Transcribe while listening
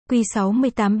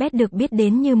q68bet được biết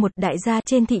đến như một đại gia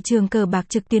trên thị trường cờ bạc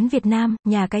trực tuyến Việt Nam,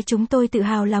 nhà cái chúng tôi tự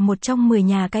hào là một trong 10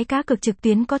 nhà cái cá cược trực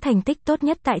tuyến có thành tích tốt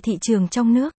nhất tại thị trường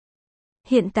trong nước.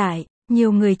 Hiện tại,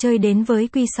 nhiều người chơi đến với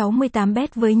q68bet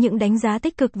với những đánh giá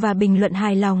tích cực và bình luận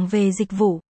hài lòng về dịch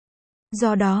vụ.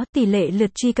 Do đó, tỷ lệ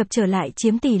lượt truy cập trở lại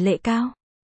chiếm tỷ lệ cao.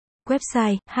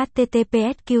 Website: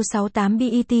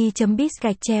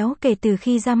 https://q68bet.biz. Kể từ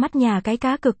khi ra mắt nhà cái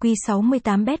cá cược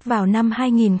q68bet vào năm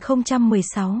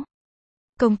 2016,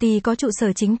 công ty có trụ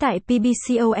sở chính tại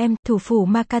PBCOM, thủ phủ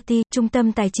Makati, trung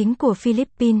tâm tài chính của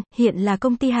Philippines, hiện là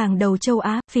công ty hàng đầu châu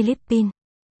Á, Philippines.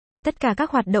 Tất cả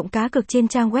các hoạt động cá cược trên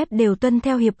trang web đều tuân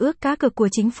theo hiệp ước cá cược của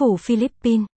chính phủ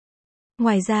Philippines.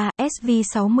 Ngoài ra,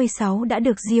 SV66 đã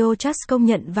được GeoTrust công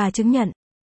nhận và chứng nhận.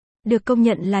 Được công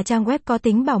nhận là trang web có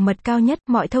tính bảo mật cao nhất,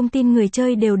 mọi thông tin người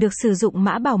chơi đều được sử dụng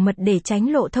mã bảo mật để tránh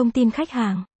lộ thông tin khách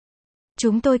hàng.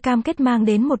 Chúng tôi cam kết mang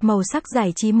đến một màu sắc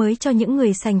giải trí mới cho những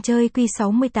người sành chơi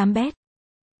q68bet.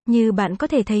 Như bạn có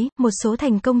thể thấy, một số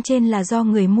thành công trên là do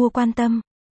người mua quan tâm.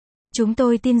 Chúng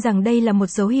tôi tin rằng đây là một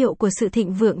dấu hiệu của sự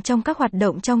thịnh vượng trong các hoạt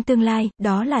động trong tương lai,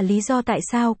 đó là lý do tại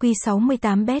sao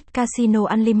q68bet Casino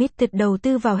Unlimited đầu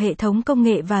tư vào hệ thống công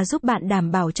nghệ và giúp bạn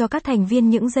đảm bảo cho các thành viên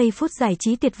những giây phút giải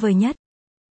trí tuyệt vời nhất.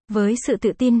 Với sự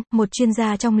tự tin, một chuyên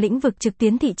gia trong lĩnh vực trực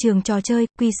tuyến thị trường trò chơi,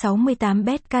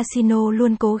 q68bet Casino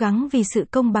luôn cố gắng vì sự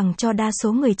công bằng cho đa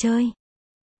số người chơi.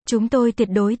 Chúng tôi tuyệt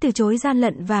đối từ chối gian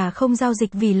lận và không giao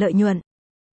dịch vì lợi nhuận.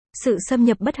 Sự xâm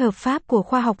nhập bất hợp pháp của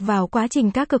khoa học vào quá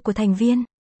trình cá cược của thành viên.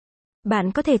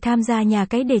 Bạn có thể tham gia nhà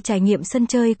cái để trải nghiệm sân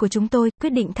chơi của chúng tôi, quyết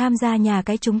định tham gia nhà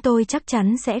cái chúng tôi chắc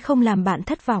chắn sẽ không làm bạn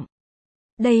thất vọng.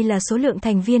 Đây là số lượng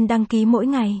thành viên đăng ký mỗi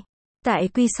ngày. Tại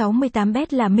q68bet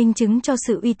là minh chứng cho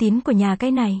sự uy tín của nhà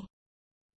cái này.